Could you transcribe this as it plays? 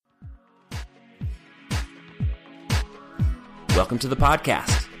Welcome to the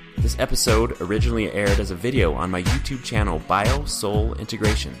podcast. This episode originally aired as a video on my YouTube channel, Bio-Soul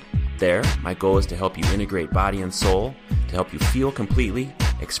Integration. There, my goal is to help you integrate body and soul, to help you feel completely,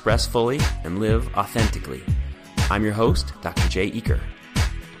 express fully, and live authentically. I'm your host, Dr. Jay Eaker.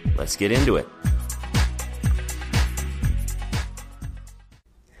 Let's get into it.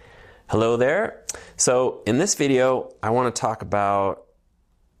 Hello there. So in this video, I want to talk about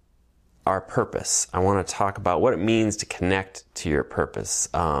our purpose. I want to talk about what it means to connect to your purpose,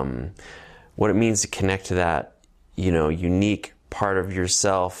 what it means to connect to that, unique part of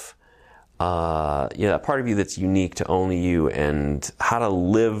yourself, that part of you that's unique to only you, and how to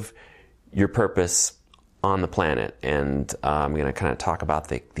live your purpose on the planet. And I'm going to kind of talk about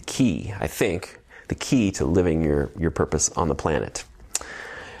the key to living your purpose on the planet.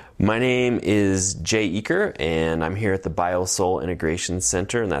 My name is Jay Eaker, and I'm here at the Bio-Soul Integration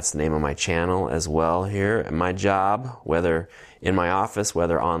Center, and that's the name of my channel as well here. And my job, whether in my office,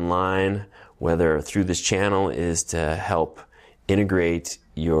 whether online, whether through this channel, is to help integrate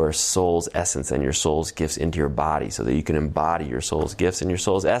your soul's essence and your soul's gifts into your body so that you can embody your soul's gifts and your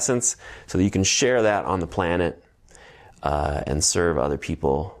soul's essence so that you can share that on the planet and serve other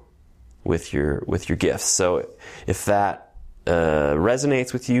people with your gifts. So if that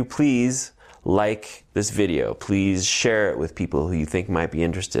resonates with you, please like this video. Please share it with people who you think might be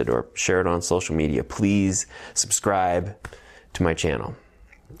interested, or share it on social media. Please subscribe to my channel.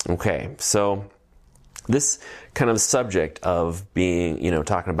 Okay, so this kind of subject of being,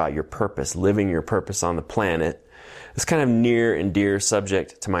 talking about your purpose, living your purpose on the planet, is kind of near and dear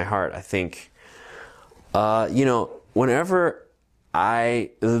subject to my heart. I think, whenever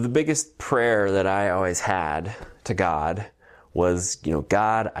the biggest prayer that I always had to God was,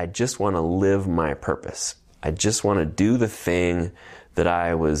 God, I just want to live my purpose. I just want to do the thing that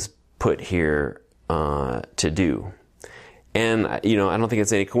I was put here to do. And, I don't think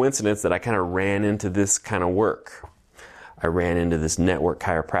it's any coincidence that I kind of ran into this kind of work. I ran into this network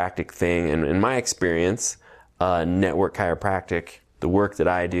chiropractic thing. And in my experience, network chiropractic, the work that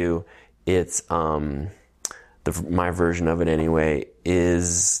I do, it's my version of it anyway,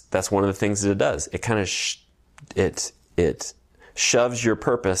 that's one of the things that it does. It kind of it shoves your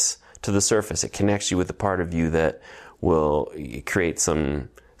purpose to the surface. It connects you with the part of you that will create some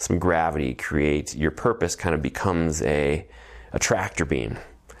gravity. Create your purpose kind of becomes a tractor beam,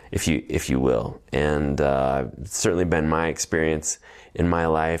 if you will. And it's certainly been my experience in my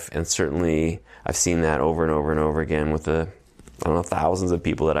life, and certainly I've seen that over and over and over again with thousands of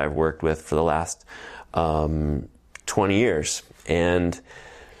people that I've worked with for the last 20 years. And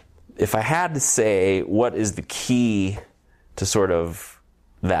if I had to say what is the key to sort of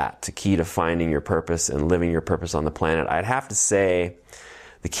the key to finding your purpose and living your purpose on the planet, I'd have to say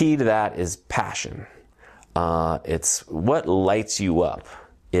the key to that is passion. It's what lights you up.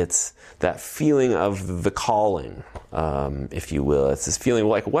 It's that feeling of the calling, if you will. It's this feeling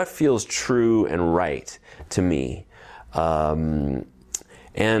like what feels true and right to me. And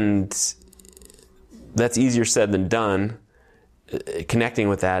that's easier said than done. Connecting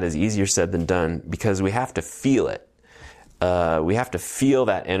with that is easier said than done because we have to feel it. We have to feel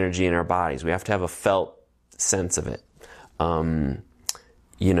that energy in our bodies. We have to have a felt sense of it. A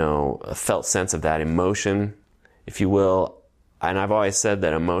felt sense of that emotion, if you will. And I've always said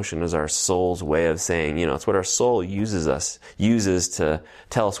that emotion is our soul's way of saying, it's what our soul uses to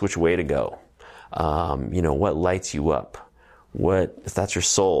tell us which way to go. What lights you up. If that's your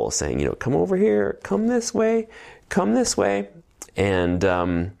soul saying, come over here, come this way. And,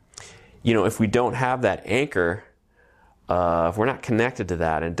 if we don't have that anchor, if we're not connected to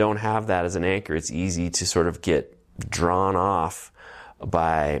that and don't have that as an anchor, it's easy to sort of get drawn off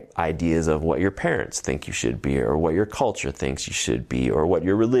by ideas of what your parents think you should be, or what your culture thinks you should be, or what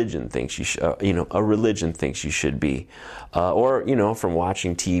your religion thinks you should, a religion thinks you should be, or, from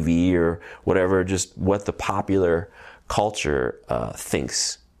watching TV or whatever, just what the popular culture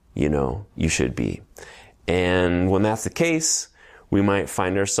thinks, you should be. And when that's the case, we might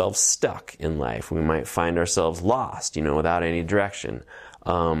find ourselves stuck in life. We might find ourselves lost, without any direction.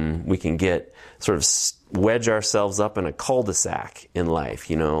 We can get sort of wedge ourselves up in a cul-de-sac in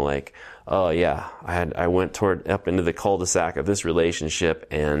life, oh yeah, I went up into the cul-de-sac of this relationship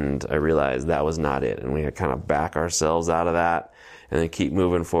and I realized that was not it. And we kind of back ourselves out of that and then keep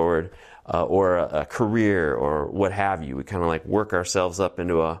moving forward. Or a career or what have you. We kind of work ourselves up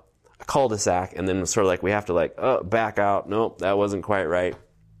into a cul-de-sac, and then sort of we have to back out. Nope, that wasn't quite right.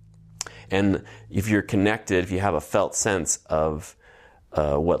 And if you're connected, if you have a felt sense of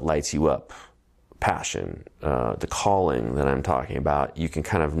what lights you up, passion, the calling that I'm talking about, you can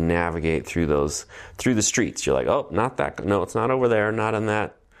kind of navigate through the streets. You're like, oh, not that, no, it's not over there, not on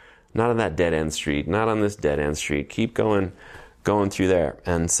that dead end street, not on this dead end street. Keep going through there.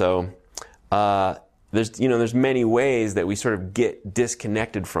 And so there's many ways that we sort of get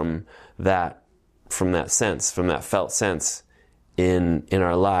disconnected from that sense, from that felt sense in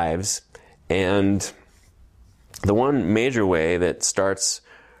our lives. And the one major way that starts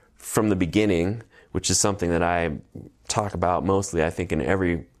from the beginning, which is something that I talk about mostly, I think, in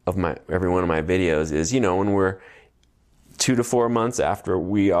every one of my videos, is, when we're 2 to 4 months after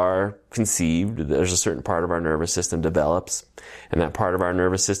we are conceived, there's a certain part of our nervous system develops, and that part of our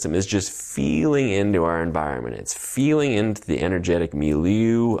nervous system is just feeling into our environment. It's feeling into the energetic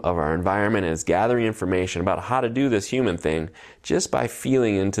milieu of our environment, and it's gathering information about how to do this human thing just by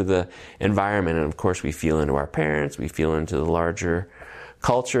feeling into the environment. And of course, we feel into our parents, we feel into the larger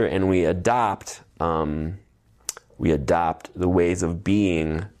culture, and we adopt the ways of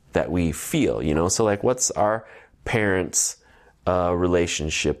being that we feel. So like, what's our parents'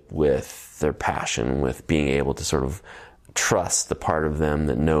 relationship with their passion, with being able to sort of trust the part of them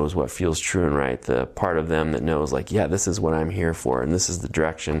that knows what feels true and right, the part of them that knows, like, yeah, this is what I'm here for, and this is the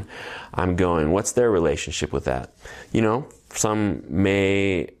direction I'm going. What's their relationship with that? Some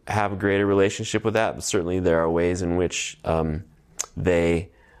may have a greater relationship with that, but certainly there are ways in which they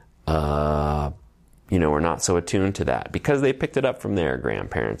are not so attuned to that because they picked it up from their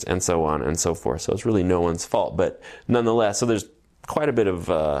grandparents, and so on and so forth. So it's really no one's fault. But nonetheless, so there's quite a bit of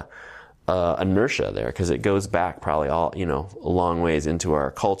inertia there, because it goes back probably a long ways into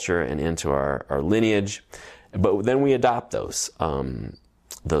our culture and into our lineage. But then we adopt those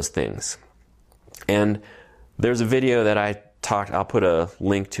things. And there's a video that I'll put a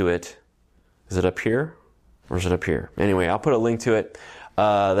link to it. Is it up here? Or is it up here? Anyway, I'll put a link to it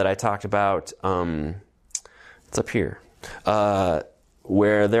that I talked about. It's up here.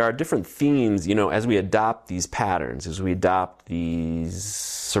 Where there are different themes, as we adopt these patterns, as we adopt these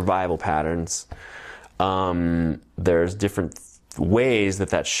survival patterns, there's different ways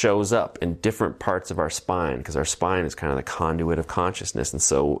that shows up in different parts of our spine, because our spine is kind of the conduit of consciousness. And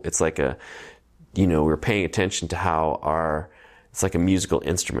so it's like we're paying attention to it's like a musical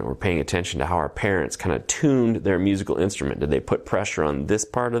instrument. We're paying attention to how our parents kind of tuned their musical instrument. Did they put pressure on this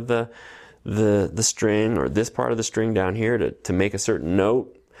part of the string, or this part of the string down here to make a certain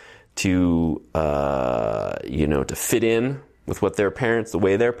note, to fit in with what the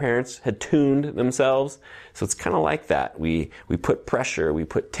way their parents had tuned themselves? So it's kind of like that. We put pressure, we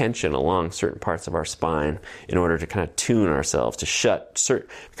put tension along certain parts of our spine in order to kind of tune ourselves to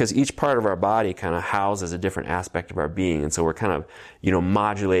because each part of our body kind of houses a different aspect of our being. And so we're kind of,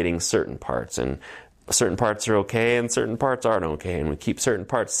 modulating certain parts, and certain parts are okay and certain parts aren't okay. And we keep certain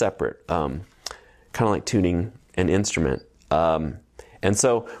parts separate, kind of like tuning an instrument. And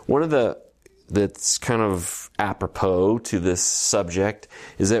so one of that's kind of apropos to this subject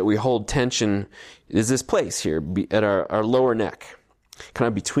is that we hold tension, is this place here at our lower neck, kind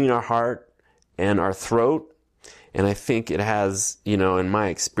of between our heart and our throat. And I think it has, in my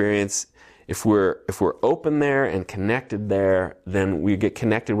experience, if we're open there and connected there, then we get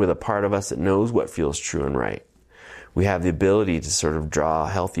connected with a part of us that knows what feels true and right. We have the ability to sort of draw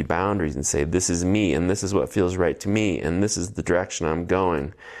healthy boundaries and say, this is me, and this is what feels right to me, and this is the direction I'm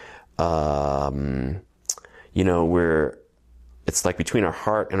going. It's like between our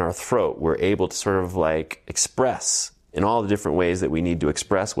heart and our throat, we're able to sort of like express in all the different ways that we need to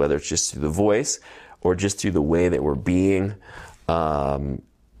express, whether it's just through the voice or just through the way that we're being,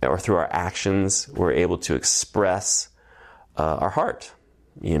 or through our actions. We're able to express our heart,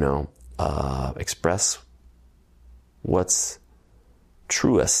 express what's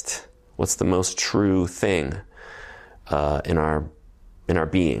truest, what's the most true thing in our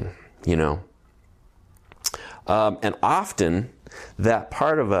being, and often that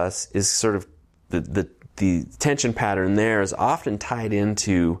part of us is sort of the tension pattern there is often tied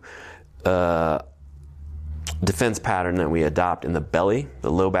into defense pattern that we adopt in the belly.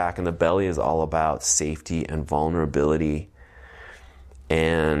 The low back in the belly is all about safety and vulnerability.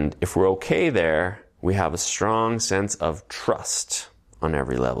 And if we're okay there, we have a strong sense of trust on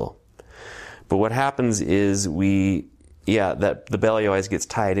every level. But what happens is that the belly always gets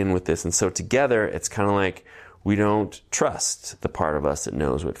tied in with this. And so together, it's kind of like we don't trust the part of us that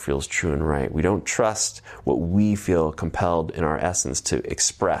knows what feels true and right. We don't trust what we feel compelled in our essence to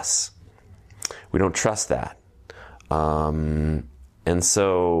express. We don't trust that. And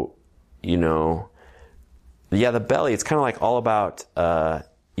so, the belly, it's kind of like all about,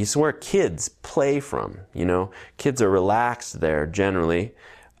 it's where kids play from, kids are relaxed there generally.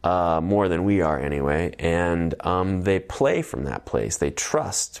 more than we are anyway, and they play from that place. They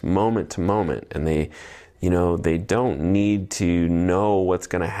trust moment to moment, and they don't need to know what's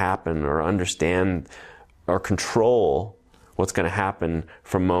going to happen or understand or control what's going to happen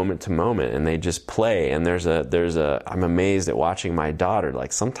from moment to moment, and they just play. And I'm amazed at watching my daughter.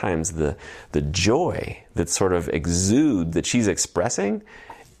 Like, sometimes the joy that sort of exudes, that she's expressing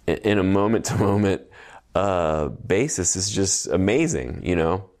in a moment to moment basis is just amazing,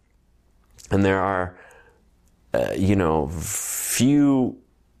 And there are, few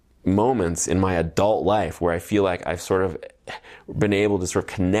moments in my adult life where I feel like I've sort of been able to sort of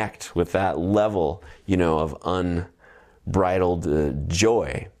connect with that level, of unbridled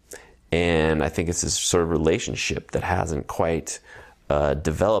joy. And I think it's this sort of relationship that hasn't quite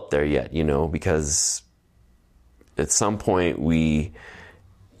developed there yet, because at some point we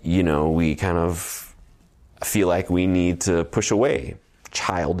kind of feel like we need to push away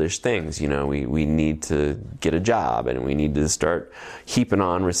childish things. We need to get a job, and we need to start heaping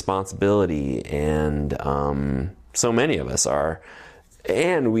on responsibility, and so many of us are.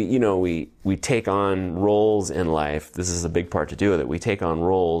 And we take on roles in life. This is a big part to do with it. We take on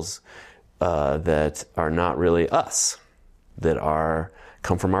roles that are not really us, that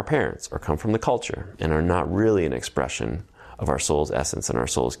come from our parents or come from the culture, and are not really an expression of our soul's essence and our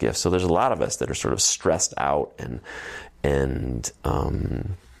soul's gifts. So there's a lot of us that are sort of stressed out and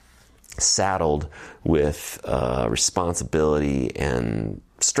saddled with responsibility and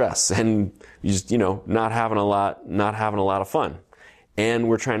stress, and just not having a lot of fun. And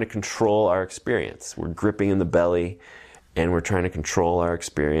we're trying to control our experience. We're gripping in the belly, and we're trying to control our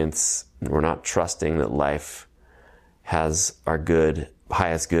experience. We're not trusting that life has our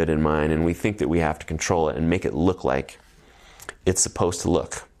highest good in mind, and we think that we have to control it and make it look like it's supposed to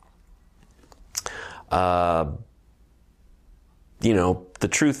look. The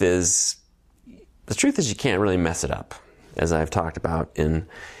truth is you can't really mess it up, as I've talked about in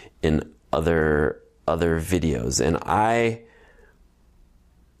other videos. And I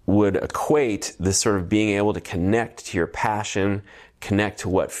would equate this sort of being able to connect to your passion, connect to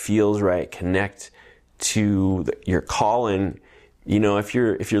what feels right, connect to your calling. If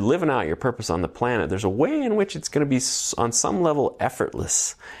you're living out your purpose on the planet, there's a way in which it's going to be on some level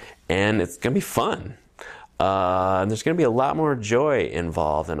effortless, and it's going to be fun. And there's going to be a lot more joy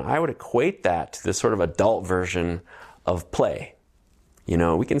involved, and I would equate that to this sort of adult version of play.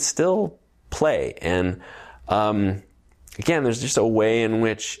 We can still play, and again, there's just a way in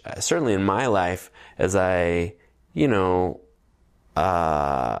which, certainly in my life, as I,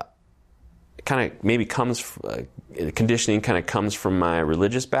 kind of maybe conditioning kind of comes from my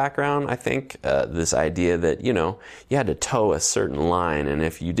religious background, I think. This idea that, you had to toe a certain line, and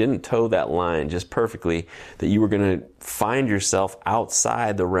if you didn't toe that line just perfectly, that you were going to find yourself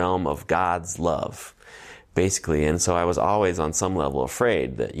outside the realm of God's love, basically. And so I was always on some level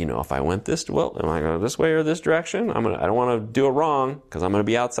afraid that, if I went am I going this way or this direction? I don't want to do it wrong, because I'm going to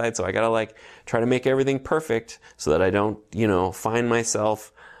be outside, so I got to try to make everything perfect so that I don't, find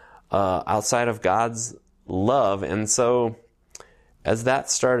myself outside of God's love. And so as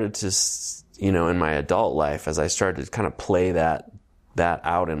that started to, in my adult life, as I started to kind of play that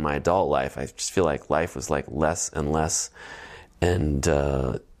out in my adult life, I just feel like life was less and less and,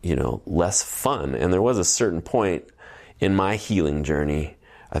 less fun. And there was a certain point in my healing journey,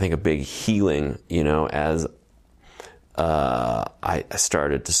 I think a big healing, as I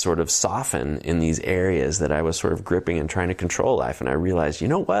started to sort of soften in these areas that I was sort of gripping and trying to control life. And I realized,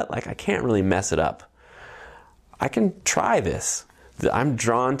 I can't really mess it up. I can try this. I'm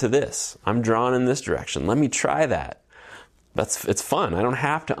drawn to this. I'm drawn in this direction. Let me try that. It's fun. I don't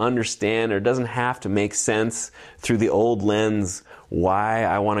have to understand, or it doesn't have to make sense through the old lens why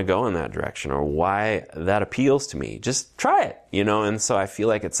I want to go in that direction or why that appeals to me. Just try it, And so I feel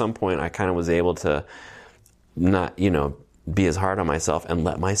like at some point I kind of was able to not, be as hard on myself and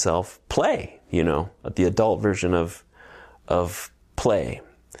let myself play, the adult version of play.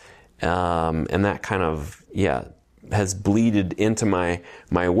 And that kind of, has bleeded into my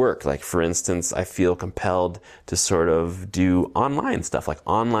work. Like, for instance, I feel compelled to sort of do online stuff, like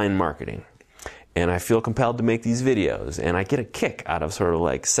online marketing. And I feel compelled to make these videos, and I get a kick out of sort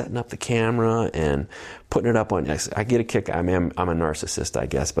of setting up the camera and putting it up on. I get a kick. I'm a narcissist, I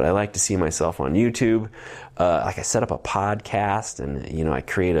guess, but I like to see myself on YouTube. I set up a podcast, and I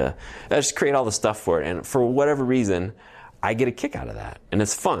just create all the stuff for it. And for whatever reason, I get a kick out of that, and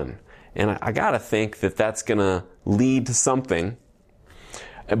it's fun. And I gotta think that that's gonna lead to something.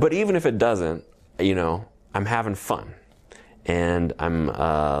 But even if it doesn't, I'm having fun, and I'm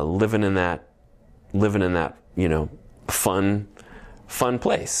living in that, fun fun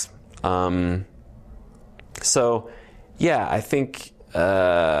place. So, yeah, I think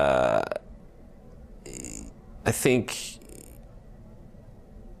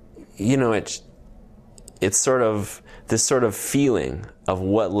it's sort of this sort of feeling of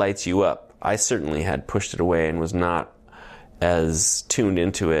what lights you up. I certainly had pushed it away and was not as tuned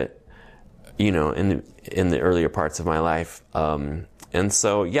into it, in the earlier parts of my life. And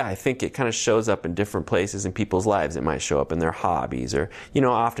so, yeah, I think it kind of shows up in different places in people's lives. It might show up in their hobbies, or,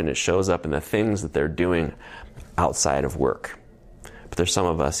 often it shows up in the things that they're doing outside of work. But there's some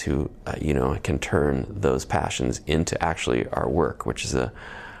of us who, can turn those passions into actually our work, which is a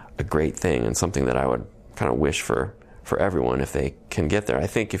great thing, and something that I would kind of wish for everyone if they can get there. I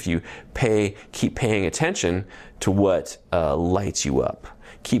think if you keep paying attention to what lights you up,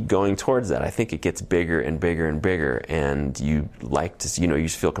 keep going towards that, I think it gets bigger and bigger and bigger, and you like to, you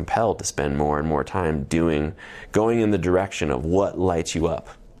feel compelled to spend more and more time going in the direction of what lights you up.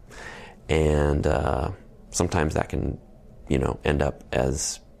 And sometimes that can, end up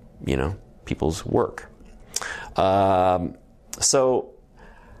as, people's work. So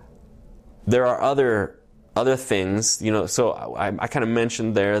there are other things, so I kind of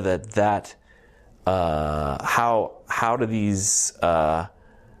mentioned there that how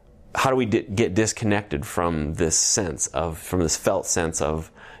do we get disconnected from this felt sense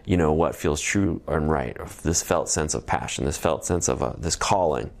of, what feels true and right, or this felt sense of passion, this felt sense of this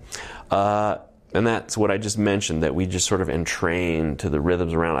calling. And that's what I just mentioned, that we just sort of entrain to the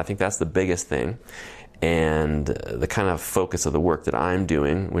rhythms around. I think that's the biggest thing. And the kind of focus of the work that I'm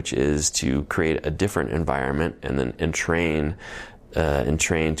doing, which is to create a different environment and then entrain to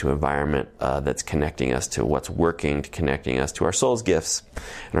an environment that's connecting us to what's working, to connecting us to our soul's gifts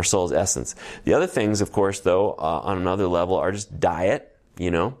and our soul's essence. The other things, of course, though, on another level, are just diet.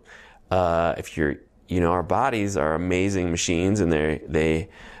 If you're, our bodies are amazing machines, and they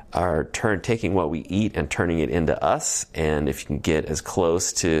are taking what we eat and turning it into us. And if you can get as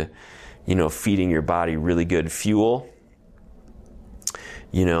close to feeding your body really good fuel,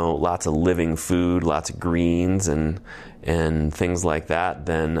 lots of living food, lots of greens and things like that,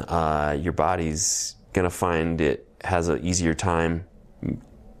 then your body's going to find it has an easier time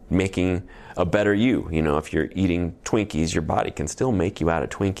making a better you. If you're eating Twinkies, your body can still make you out of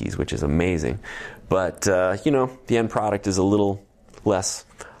Twinkies, which is amazing. But, the end product is a little less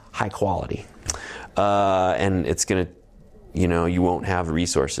high quality. And it's going to, you won't have the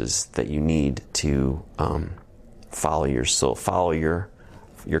resources that you need to follow your soul, follow your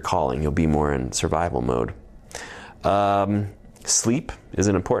calling. You'll be more in survival mode. Sleep is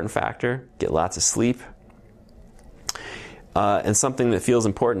an important factor. Get lots of sleep. And something that feels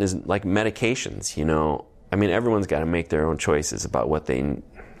important is like medications. Everyone's got to make their own choices about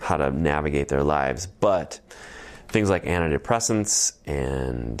how to navigate their lives, but things like antidepressants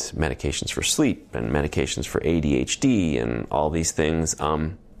and medications for sleep and medications for ADHD and all these things,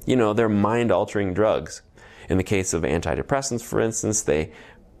 they're mind-altering drugs. In the case of antidepressants, for instance, they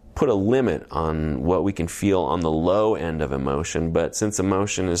put a limit on what we can feel on the low end of emotion, but since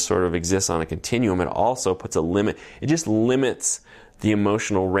emotion exists on a continuum, it also puts a limit. It just limits the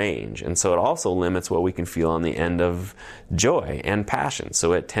emotional range, and so it also limits what we can feel on the end of joy and passion.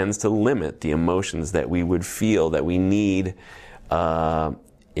 So it tends to limit the emotions that we would feel that we need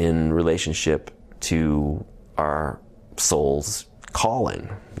in relationship to our soul's calling,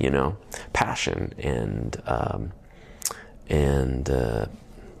 passion and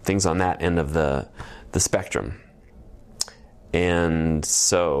things on that end of the spectrum. And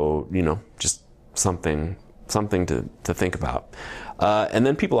so, just something to think about. And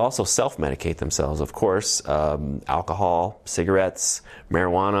then people also self-medicate themselves, of course. Alcohol, cigarettes,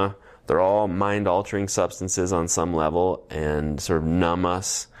 marijuana, they're all mind-altering substances on some level and sort of numb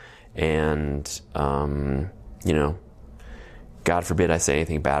us. And, God forbid I say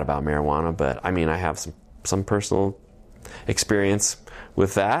anything bad about marijuana, but I have some personal experience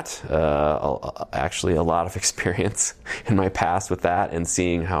with that. Actually, a lot of experience in my past with that, and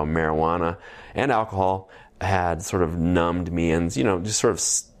seeing how marijuana and alcohol had sort of numbed me and, just sort of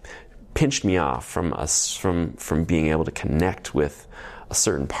pinched me off from being able to connect with a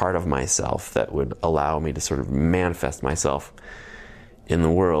certain part of myself that would allow me to sort of manifest myself in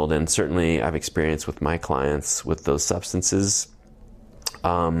the world. And certainly I've experienced with my clients with those substances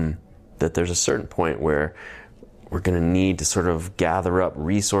that there's a certain point where we're going to need to sort of gather up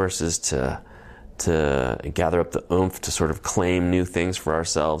resources to gather up the oomph to sort of claim new things for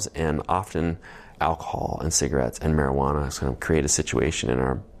ourselves. And often alcohol and cigarettes and marijuana is going to create a situation in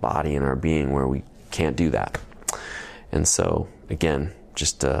our body and our being where we can't do that. And so, again,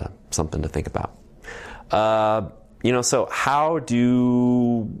 just something to think about. So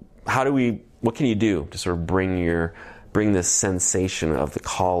what can you do to sort of bring this sensation of the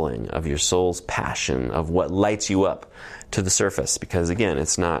calling, of your soul's passion, of what lights you up to the surface? Because again,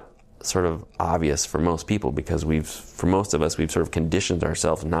 it's not sort of obvious for most people, because for most of us, we've sort of conditioned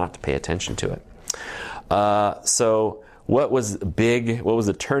ourselves not to pay attention to it. So what was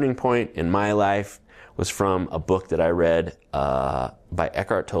the turning point in my life was from a book that I read by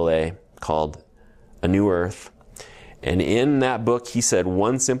Eckhart Tolle called A New Earth. And in that book, he said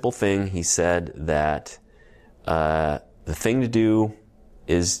one simple thing. He said that the thing to do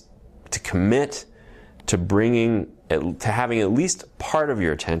is to commit to having at least part of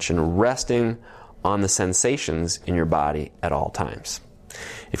your attention resting on the sensations in your body at all times.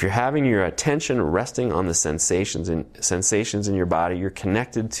 If you're having your attention resting on the sensations in your body, you're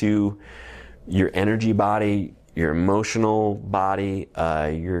connected to your energy body, your emotional body,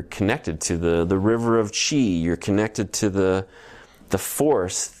 you're connected to the river of chi, you're connected to the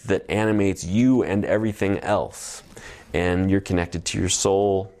force that animates you and everything else. And you're connected to your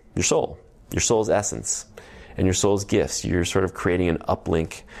soul's essence, and your soul's gifts. You're sort of creating an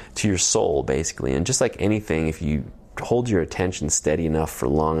uplink to your soul, basically. And just like anything, if you hold your attention steady enough for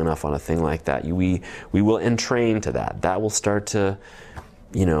long enough on a thing like that, we will entrain to that. That will start to,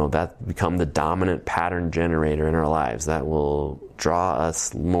 that become the dominant pattern generator in our lives. That will draw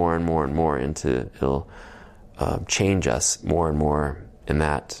us more and more and more it'll change us more and more in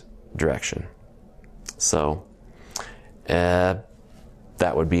that direction. So that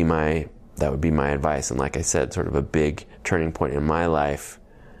would be my advice. And like I said, sort of a big turning point in my life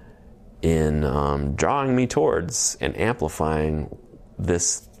in drawing me towards and amplifying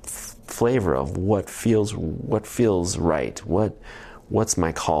this flavor of what feels right, what's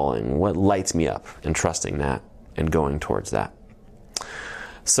my calling, what lights me up, and trusting that and going towards that.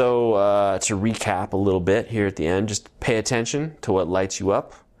 So to recap a little bit here at the end, just pay attention to what lights you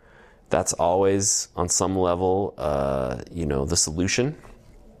up. That's always on some level, the solution.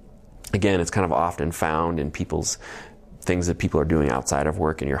 Again, it's kind of often found in people's things that people are doing outside of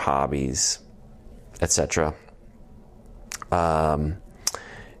work, in your hobbies, etc. And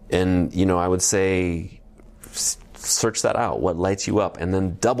I would say search that out, what lights you up, and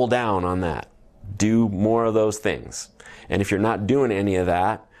then double down on that. Do more of those things. And if you're not doing any of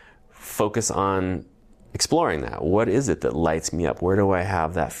that, focus on exploring that. What is it that lights me up? Where do I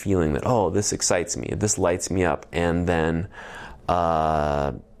have that feeling that, this excites me, this lights me up? And then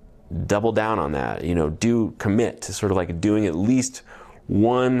double down on that. Commit to sort of like doing at least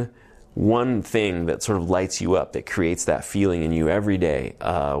one thing that sort of lights you up, that creates that feeling in you every day,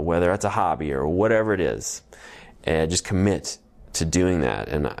 whether it's a hobby or whatever it is. And just commit to doing that.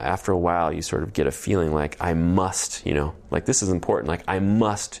 And after a while, you sort of get a feeling like, I must, like this is important. Like I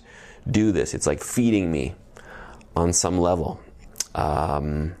must do this. It's like feeding me on some level.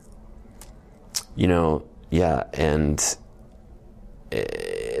 And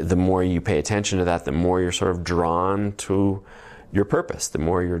the more you pay attention to that, the more you're sort of drawn to your purpose, the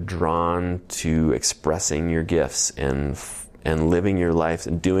more you're drawn to expressing your gifts and living your life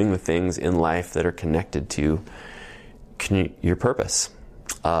and doing the things in life that are connected to your purpose.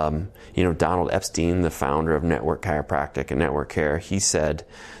 Donald Epstein, the founder of Network Chiropractic and Network Care, he said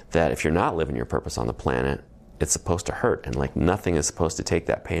that if you're not living your purpose on the planet, it's supposed to hurt, and like nothing is supposed to take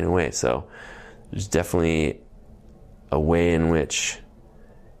that pain away. So there's definitely a way in which,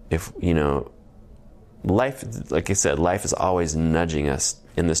 if life, like I said, life is always nudging us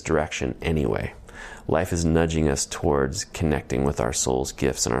in this direction anyway. Life is nudging us towards connecting with our soul's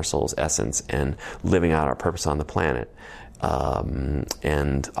gifts and our soul's essence and living out our purpose on the planet.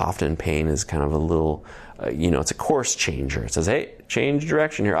 And often pain is kind of a little, it's a course changer. It says, hey, change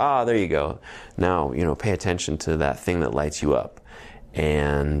direction here. There you go. Now, pay attention to that thing that lights you up.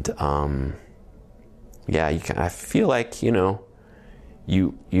 And, I feel like, you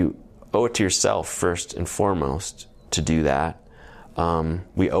owe it to yourself first and foremost to do that.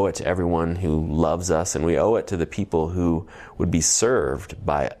 We owe it to everyone who loves us, and we owe it to the people who would be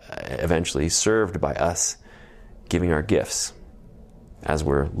eventually served by us giving our gifts as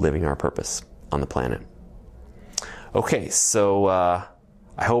we're living our purpose on the planet. Okay, so I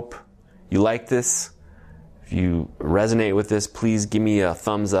hope you like this. If you resonate with this, please give me a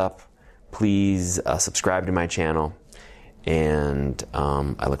thumbs up. Please subscribe to my channel. And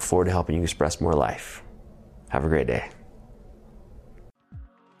I look forward to helping you express more life. Have a great day.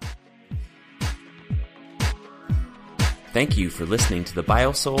 Thank you for listening to the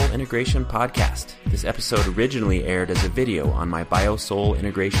BioSoul Integration Podcast. This episode originally aired as a video on my BioSoul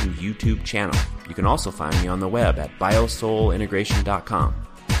Integration YouTube channel. You can also find me on the web at biosoulintegration.com.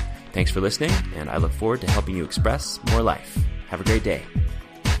 Thanks for listening, and I look forward to helping you express more life. Have a great day.